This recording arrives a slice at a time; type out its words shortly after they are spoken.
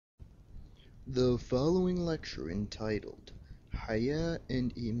The following lecture, entitled Haaya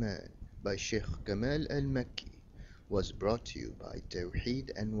and Iman by Sheikh Kamal El-Mekki, was brought to you by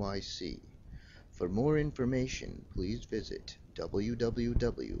Tawheed NYC. For more information, please visit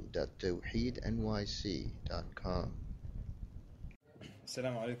www.tawheednyc.com.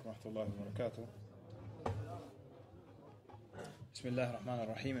 السلام عليكم ورحمة الله وبركاته. بسم الله الرحمن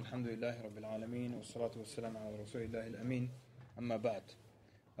الرحيم. الحمد لله رب العالمين والصلاة والسلام على رسول الله الأمين. أما بعد.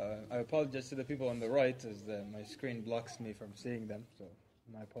 I apologize to the people on the right as my screen blocks me from seeing them, so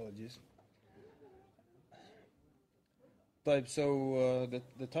my apologies. So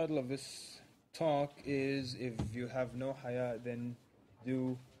the title of this talk is If You Have No Haya, Then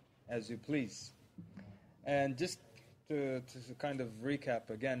Do As You Please. And just to kind of recap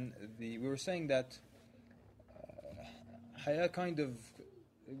again, we were saying that Haya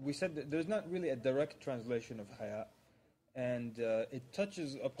we said that there's not really a direct translation of Haya, and it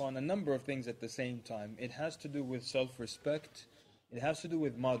touches upon a number of things at the same time. It has to do with self-respect, it has to do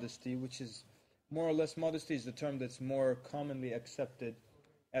with modesty, which is more or less, modesty is the term that's more commonly accepted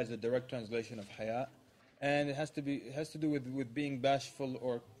as a direct translation of Haya, and it has to do with being bashful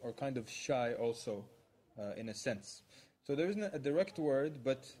or kind of shy also, in a sense. So there isn't a direct word,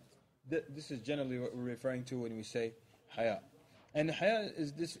 but this is generally what we're referring to when we say Haya. And Haya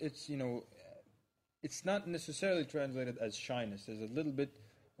is this, it's not necessarily translated as shyness. There's a little bit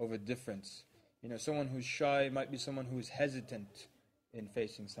of a difference. Someone who's shy might be someone who's hesitant in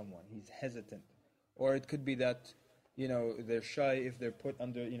facing someone. He's hesitant. Or it could be that, they're shy if they're put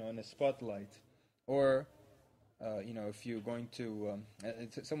under, in a spotlight. Or, if you're going to,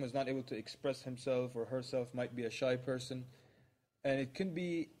 someone's not able to express himself or herself, might be a shy person. And it could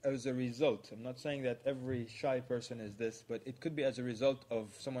be as a result. I'm not saying that every shy person is this, but it could be as a result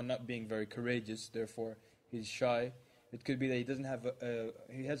of someone not being very courageous, therefore he's shy. It could be that he doesn't have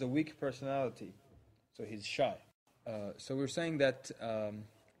he has a weak personality, so he's shy. So we're saying that,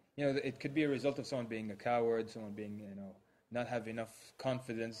 it could be a result of someone being a coward, someone being, not have enough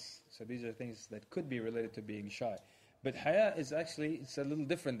confidence. So these are things that could be related to being shy. But Haya is actually, it's a little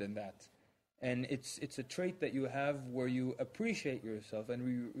different than that. And it's a trait that you have where you appreciate yourself and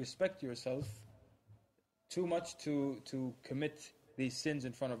you respect yourself too much to commit these sins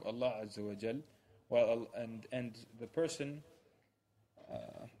in front of Allah Azza wa Jal. And the person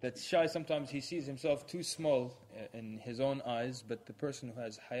that's shy, sometimes he sees himself too small in his own eyes, but the person who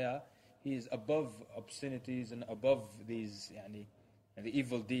has Haya, he is above obscenities and above these the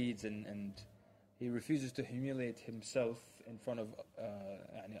evil deeds, and he refuses to humiliate himself in front of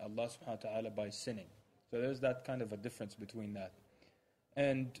Allah subhanahu wa ta'ala by sinning. So there's that kind of a difference between that.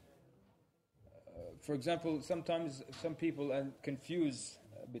 And for example, sometimes some people confuse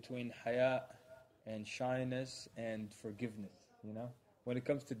between haya and shyness and forgiveness, when it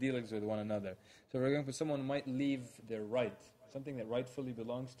comes to dealings with one another. So for example, someone might leave their right, something that rightfully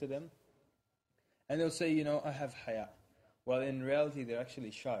belongs to them, and they'll say, I have haya. Well, in reality, they're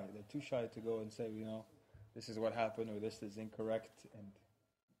actually shy. They're too shy to go and say, this is what happened, or this is incorrect, and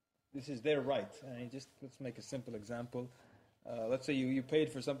this is their right. And let's make a simple example. Let's say you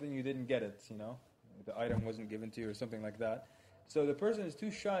paid for something, you didn't get it, the item wasn't given to you or something like that. So the person is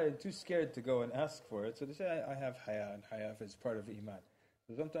too shy and too scared to go and ask for it. So they say, I have haya, and haya is part of Iman.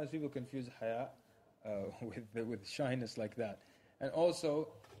 So sometimes people confuse haya with shyness like that. And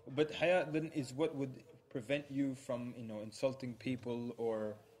also, but haya then is what would prevent you from, insulting people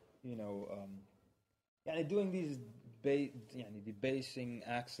or, doing these debasing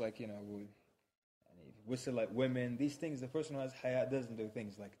acts like, whistle at women. These things, the person who has haya doesn't do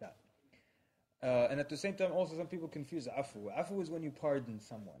things like that. And at the same time, also some people confuse afu. Afu is when you pardon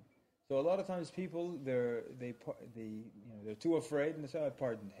someone. So a lot of times people, they're too afraid and they say, I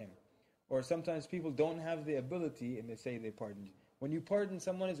pardoned him. Or sometimes people don't have the ability and they say they pardoned you. When you pardon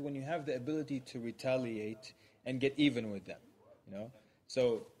someone is when you have the ability to retaliate and get even with them,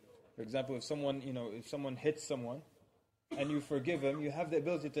 So, for example, if someone hits someone and you forgive him, you have the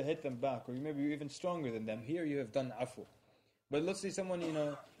ability to hit them back, or maybe you're even stronger than them. Here you have done afu. But let's say someone,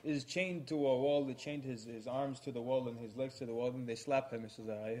 is chained to a wall, they chained his arms to the wall and his legs to the wall, and they slap him and says,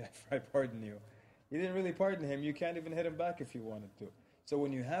 I pardon you. You didn't really pardon him, you can't even hit him back if you wanted to. So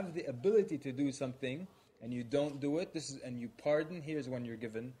when you have the ability to do something, and you don't do it, and you pardon, here's when you're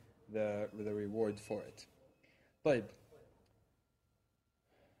given the reward for it. But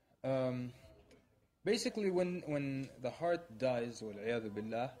basically, when the heart dies, wal-'iyadhu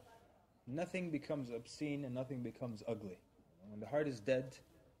billah, nothing becomes obscene and nothing becomes ugly. When the heart is dead,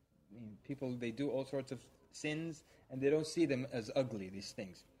 people, they do all sorts of sins and they don't see them as ugly, these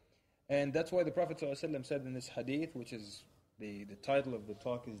things. And that's why the Prophet ﷺ said in this hadith, which is the title of the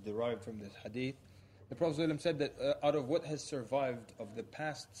talk is derived from this hadith. The Prophet ﷺ said that out of what has survived of the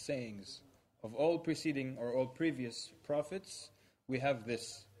past sayings of all preceding or all previous prophets, we have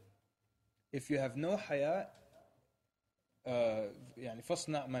this. If you have no haya, يعني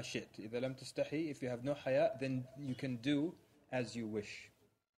فاصنع ما شئت. إذا لم تستحي, if you have no haya, then you can do as you wish.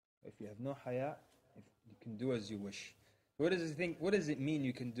 If you have no haya, you can do as you wish. What does it mean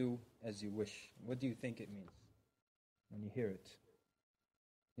you can do as you wish? What do you think it means when you hear it?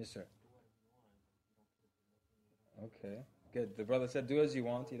 Yes, sir. Okay, good. The brother said, do as you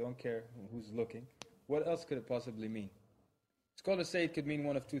want, you don't care who's looking. What else could it possibly mean? Scholars say it could mean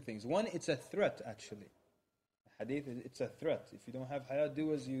one of two things. One, it's a threat, actually. Hadith, it's a threat. If you don't have haya,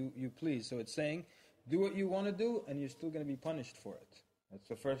 do as you please. So it's saying, do what you want to do, and you're still going to be punished for it. That's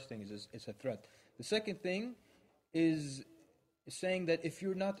the first thing, is it's a threat. The second thing is saying that if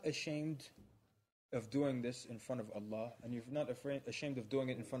you're not ashamed of doing this in front of Allah, and you're not ashamed of doing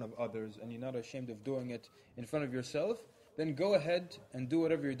it in front of others, and you're not ashamed of doing it in front of yourself, then go ahead and do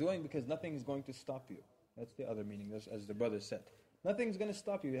whatever you're doing, because nothing is going to stop you. That's the other meaning, as the brother said. Nothing's going to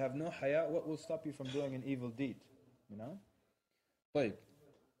stop you. You have no haya. What will stop you from doing an evil deed? You know? طيب.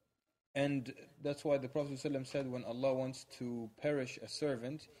 And that's why the Prophet ﷺ said when Allah wants to perish a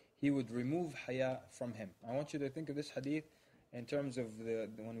servant, He would remove haya from him. I want you to think of this hadith in terms of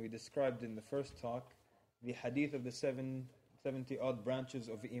when we described in the first talk, the hadith of the 70 odd branches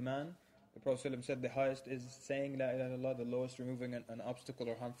of Iman. The Prophet ﷺ said the highest is saying La ilaha illallah, the lowest removing an obstacle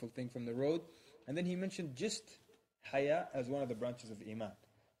or harmful thing from the road. And then he mentioned just Haya as one of the branches of Iman.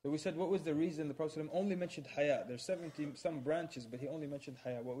 So we said, what was the reason the Prophet ﷺ only mentioned Haya? There's 70 some branches, but he only mentioned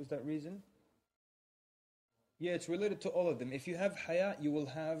Haya. What was that reason? Yeah, it's related to all of them. If you have Haya, you will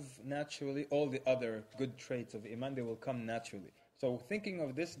have naturally all the other good traits of Iman. They will come naturally. So thinking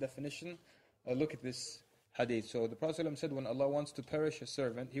of this definition, look at this hadith. So the Prophet ﷺ said when Allah wants to perish a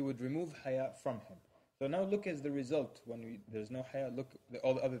servant, He would remove Haya from him. So now look as the result. When there's no Haya, look at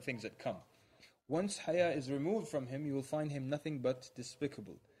all the other things that come. Once haya is removed from him, you will find him nothing but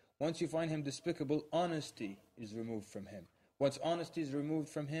despicable. Once you find him despicable, honesty is removed from him. Once honesty is removed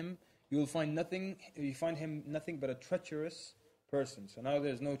from him, you find him nothing but a treacherous person. So now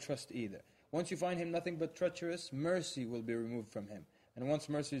there's no trust either. Once you find him nothing but treacherous, mercy will be removed from him. And once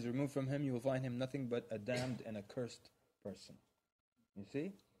mercy is removed from him, you will find him nothing but a damned and accursed person. You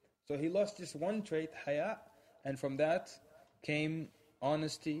see? So he lost just one trait, haya, and from that came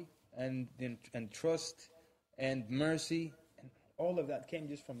honesty, and trust and mercy, and all of that came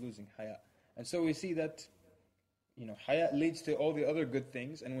just from losing haya. And so we see that haya leads to all the other good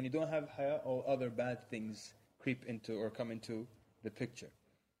things, and when you don't have haya, all other bad things creep into or come into the picture.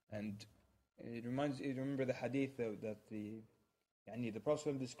 And it remember the hadith that the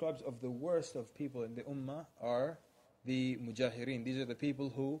Prophet describes of the worst of people in the ummah are the mujahirin. These are the people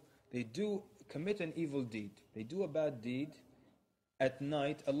who they do commit an evil deed, they do a bad deed. At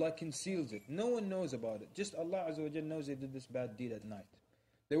night, Allah conceals it. No one knows about it. Just Allah Azza wa Jalla knows they did this bad deed at night.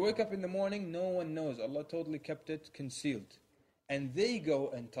 They wake up in the morning, no one knows. Allah totally kept it concealed. And they go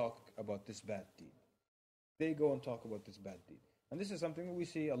and talk about this bad deed. They go and talk about this bad deed. And this is something that we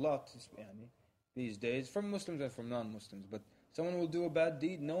see a lot these days, from Muslims and from non-Muslims. But someone will do a bad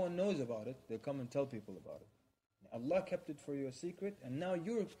deed, no one knows about it. They'll come and tell people about it. Allah kept it for you a secret, and now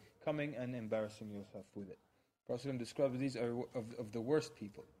you're coming and embarrassing yourself with it. Prophet describes these are of the worst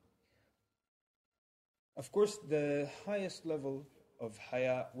people. Of course, the highest level of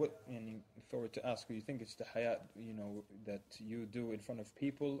haya, if I were to ask, do you think it's the haya, that you do in front of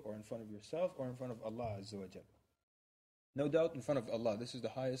people, or in front of yourself, or in front of Allah Azza wa Jal? No doubt in front of Allah. This is the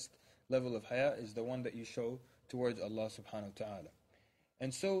highest level of haya, is the one that you show towards Allah subhanahu wa ta'ala.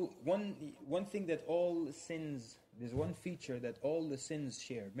 And so one thing that all sins, there's one feature that all the sins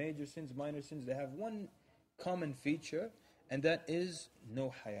share. Major sins, minor sins, they have one common feature, and that is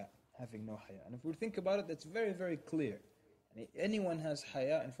no haya, having no haya. And if we think about it, that's very, very clear. And if anyone has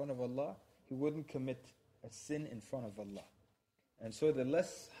haya in front of Allah, he wouldn't commit a sin in front of Allah. And so the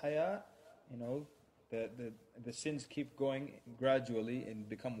less haya, the sins keep going gradually and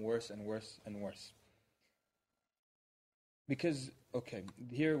become worse and worse and worse. Because,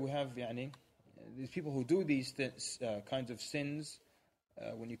 here we have these people who do these kinds of sins.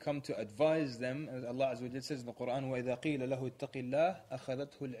 When you come to advise them, as Allah Azza wa Jalla says in the Quran, وَإِذَا قِيلَ لَهُ اتَّقِ اللَّهِ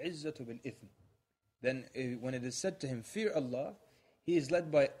أَخَذَتْهُ الْعِزَّةُ بِالْإِثْمِ. Then when it is said to him, fear Allah, he is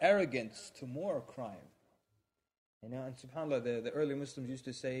led by arrogance to more crime. And subhanAllah, the early Muslims used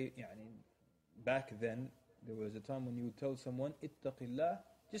to say, back then, there was a time when you would tell someone, اتَّقِ اللَّهِ,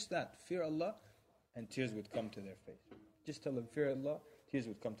 just that, fear Allah, and tears would come to their face. Just tell them, fear Allah, tears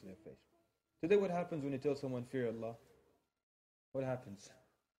would come to their face. Today what happens when you tell someone, fear Allah? what happens?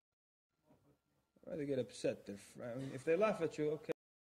 Well, they get upset. I mean, if they laugh at you, okay.